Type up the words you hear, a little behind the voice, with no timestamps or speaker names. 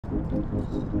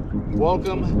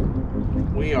Welcome.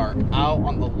 We are out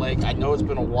on the lake. I know it's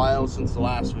been a while since the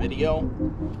last video.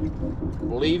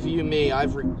 Believe you me,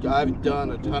 I've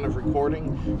done a ton of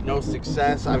recording. No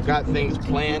success. I've got things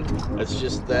planned. It's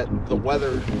just that the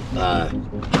weather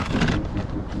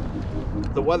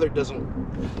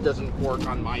doesn't work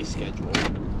on my schedule.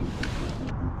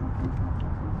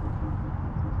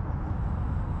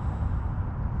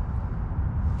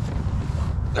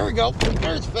 There we go.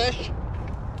 There's fish.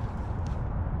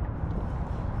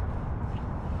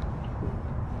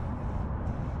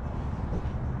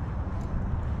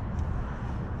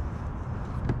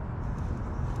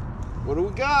 What do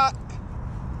we got?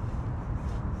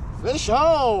 Fish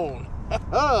on!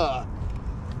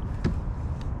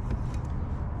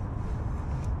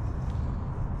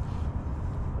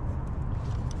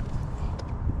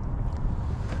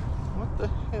 What the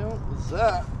hell is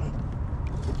that?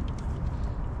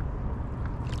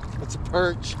 It's a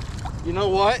perch. You know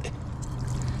what?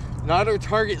 Not our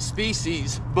target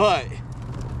species, but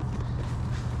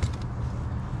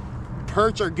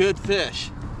perch are good fish.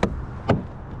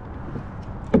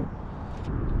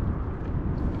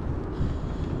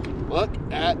 Look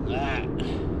at that.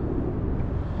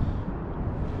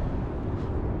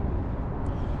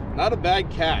 Not a bad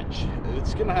catch.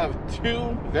 It's gonna have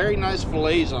two very nice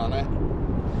fillets on it.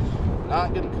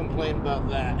 Not gonna complain about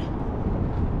that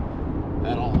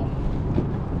at all.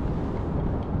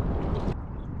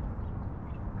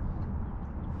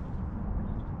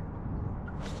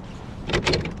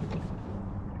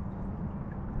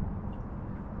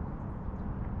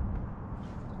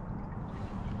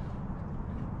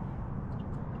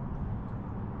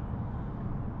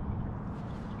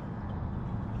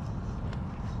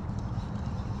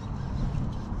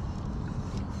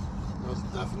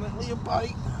 Definitely a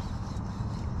bite.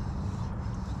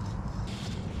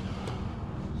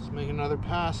 Let's make another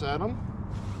pass at him.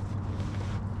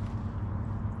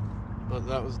 But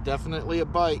that was definitely a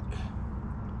bite.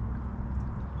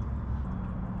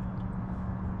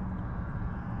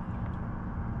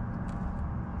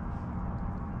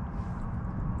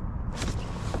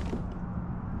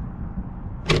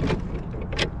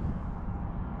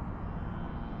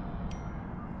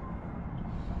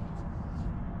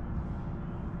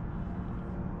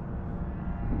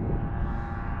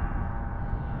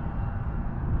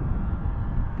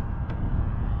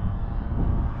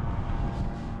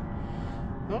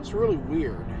 That's really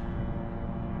weird.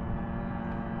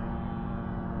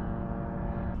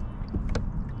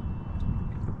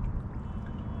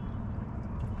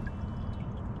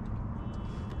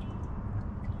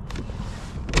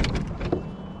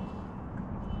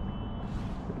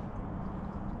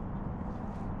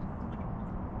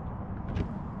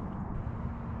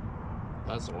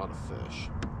 That's a lot of fish.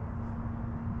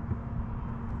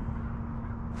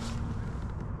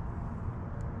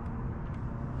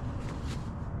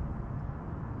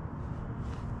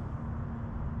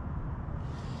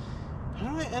 How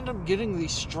do I end up getting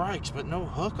these strikes but no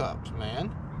hookups,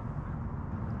 man?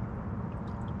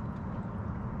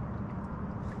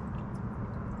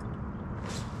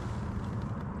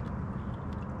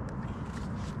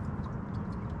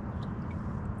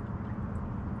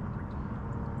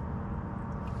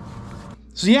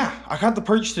 So yeah, I caught the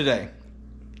perch today.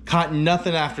 Caught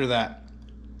nothing after that.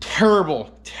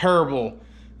 Terrible, terrible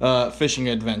fishing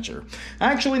adventure.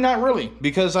 Actually, not really,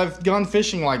 because I've gone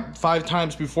fishing like 5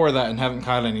 times before that and haven't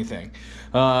caught anything.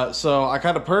 So I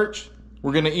caught a perch.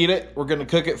 We're gonna eat it. We're gonna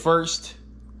cook it first.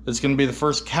 It's gonna be the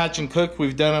first catch and cook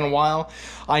we've done in a while.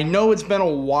 I know it's been a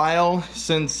while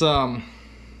since come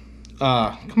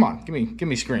on, give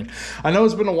me screen. I know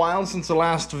it's been a while since the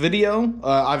last video.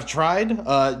 I've tried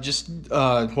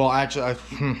well, actually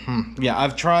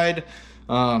I've tried.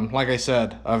 Like I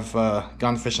said, I've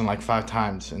gone fishing like 5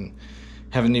 times and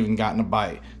haven't even gotten a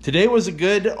bite. Today was a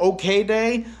good, okay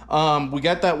day. We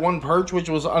got that one perch, which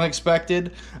was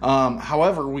unexpected.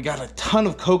 However, we got a ton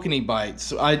of kokanee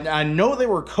bites. I know they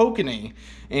were kokanee,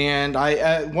 and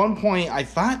at one point I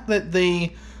thought that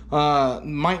they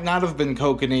might not have been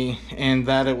kokanee and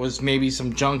that it was maybe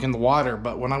some junk in the water.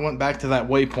 But when I went back to that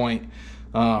waypoint,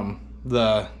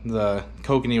 the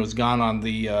kokanee was gone on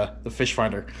the fish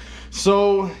finder.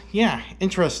 So yeah,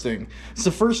 interesting. It's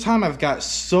the first time I've got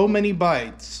so many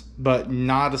bites but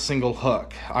not a single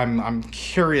hook. I'm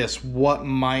curious what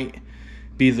might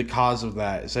be the cause of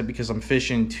that. Is that because I'm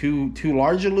fishing too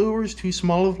large of lures, too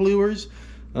small of lures?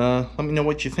 Let me know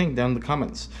what you think down in the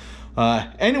comments.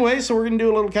 Anyway, so we're gonna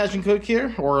do a little catch and cook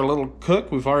here, or a little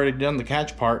cook. We've already done the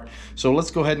catch part, so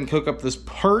let's go ahead and cook up this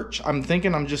perch. I'm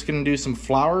thinking I'm just gonna do some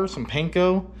flour, some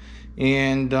panko,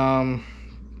 and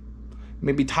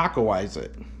maybe taco-ize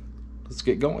it. let's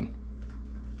get going.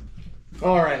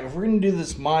 All right, if we're gonna do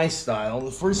this my style, the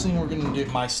first thing we're gonna do,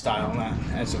 my style, not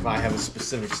as if I have a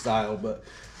specific style, but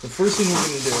the first thing we're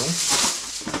gonna do,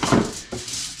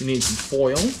 you need some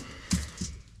foil,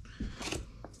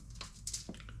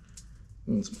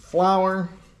 you need some flour.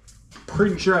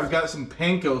 Pretty sure I've got some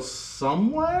panko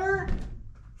somewhere.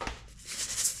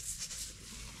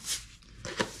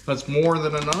 That's more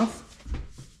than enough.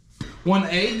 1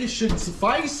 egg should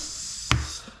suffice.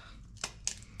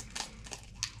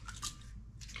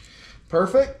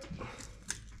 Perfect.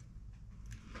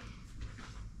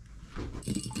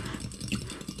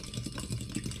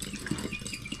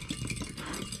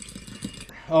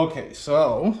 Okay,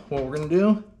 so what we're gonna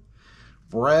do,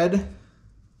 bread,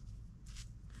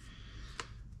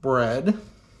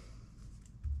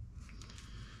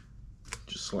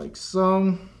 just like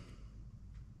so.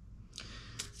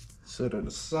 Set it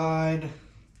aside.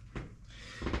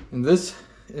 And this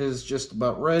is just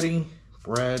about ready.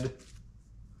 Bread.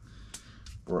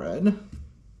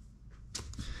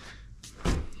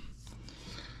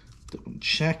 Double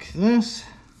check this.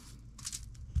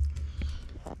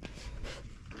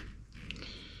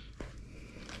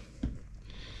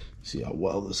 See how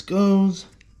well this goes.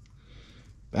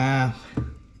 Bath.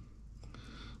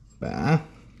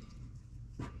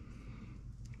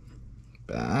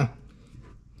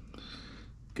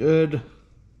 Good.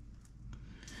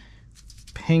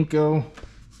 Panko.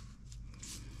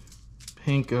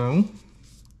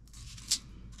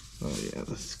 Oh yeah,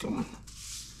 this is going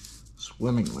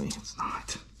swimmingly. It's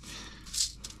not.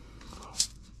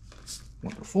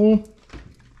 Wonderful.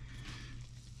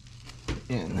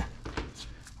 And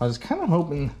I was kind of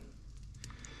hoping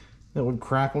that would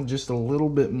crackle just a little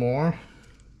bit more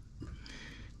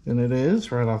than it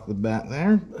is right off the bat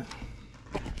there.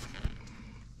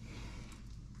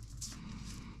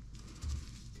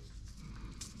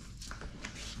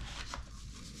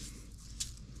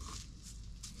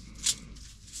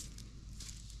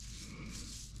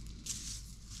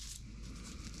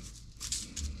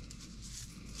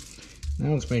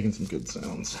 Now it's making some good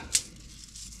sounds.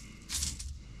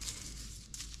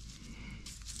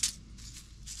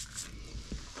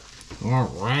 All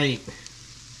right.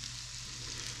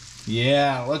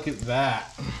 Yeah, look at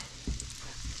that.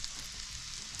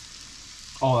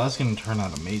 Oh, that's gonna turn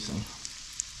out amazing.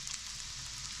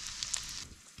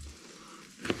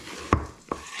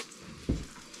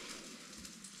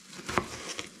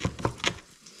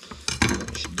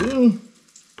 What should do.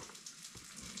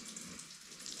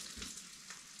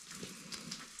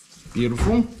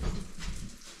 Beautiful.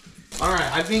 All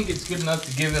right, I think it's good enough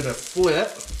to give it a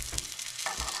flip.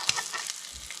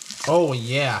 Oh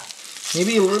yeah,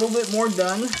 maybe a little bit more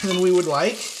done than we would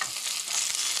like.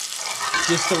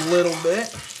 Just a little bit,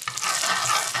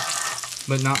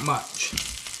 but not much.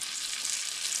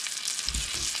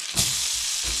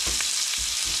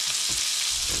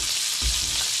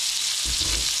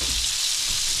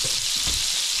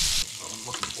 What I'm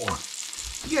looking for.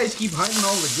 You guys keep hiding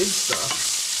all the good stuff.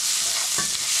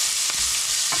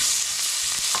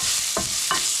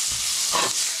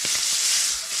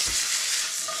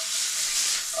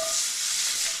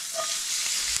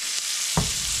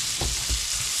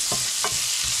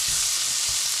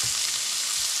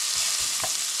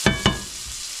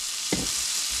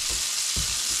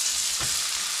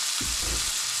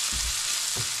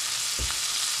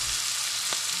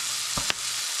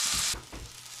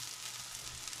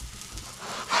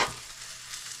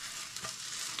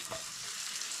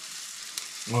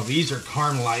 Well, these are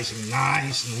caramelizing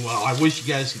nice and well. I wish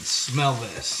you guys could smell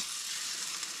this.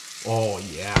 Oh,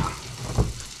 yeah.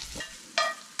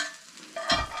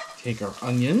 Take our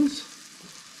onions.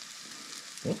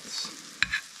 Oops.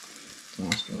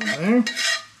 Lost one there.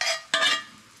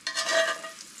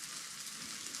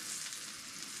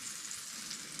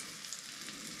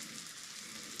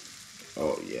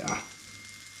 Oh, yeah.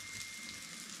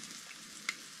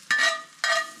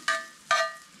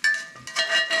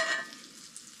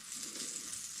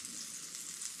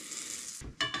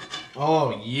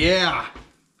 Oh yeah,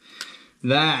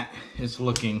 that is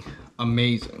looking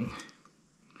amazing.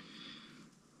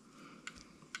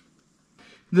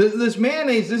 This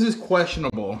mayonnaise, this is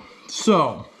questionable.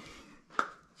 So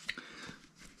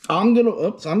I'm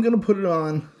gonna put it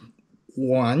on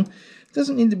one. It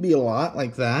doesn't need to be a lot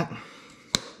like that.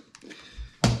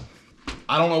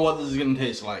 I don't know what this is gonna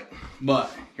taste like,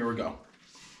 but here we go.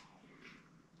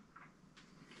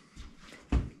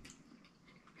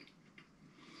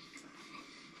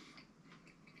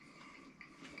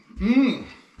 Mmm.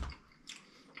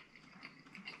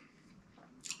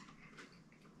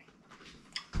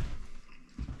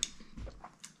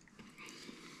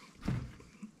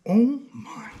 Oh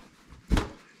my.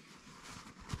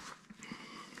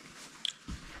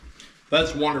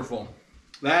 That's wonderful.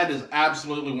 That is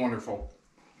absolutely wonderful.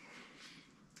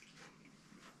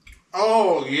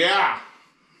 Oh yeah.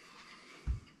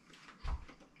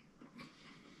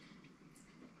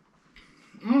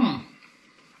 Mmm.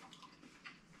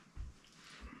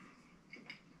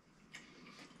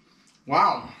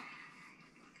 Wow.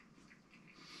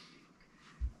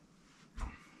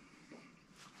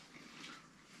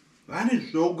 That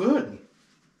is so good.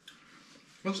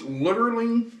 That's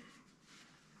literally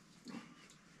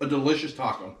a delicious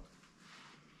taco.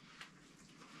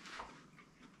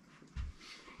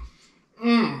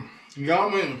 Mmm.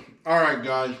 Yummy. Alright,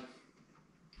 guys.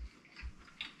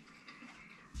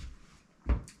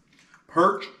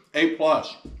 Perch A+.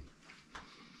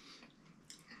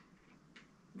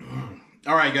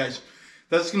 Alright, guys.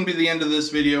 That's going to be the end of this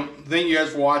video. Thank you guys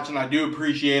for watching. I do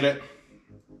appreciate it.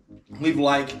 Leave a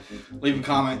like. Leave a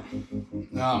comment.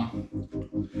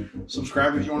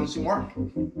 Subscribe if you want to see more.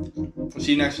 We'll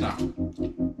see you next time.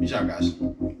 Peace out, guys.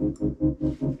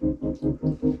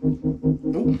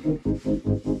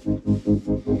 Ooh.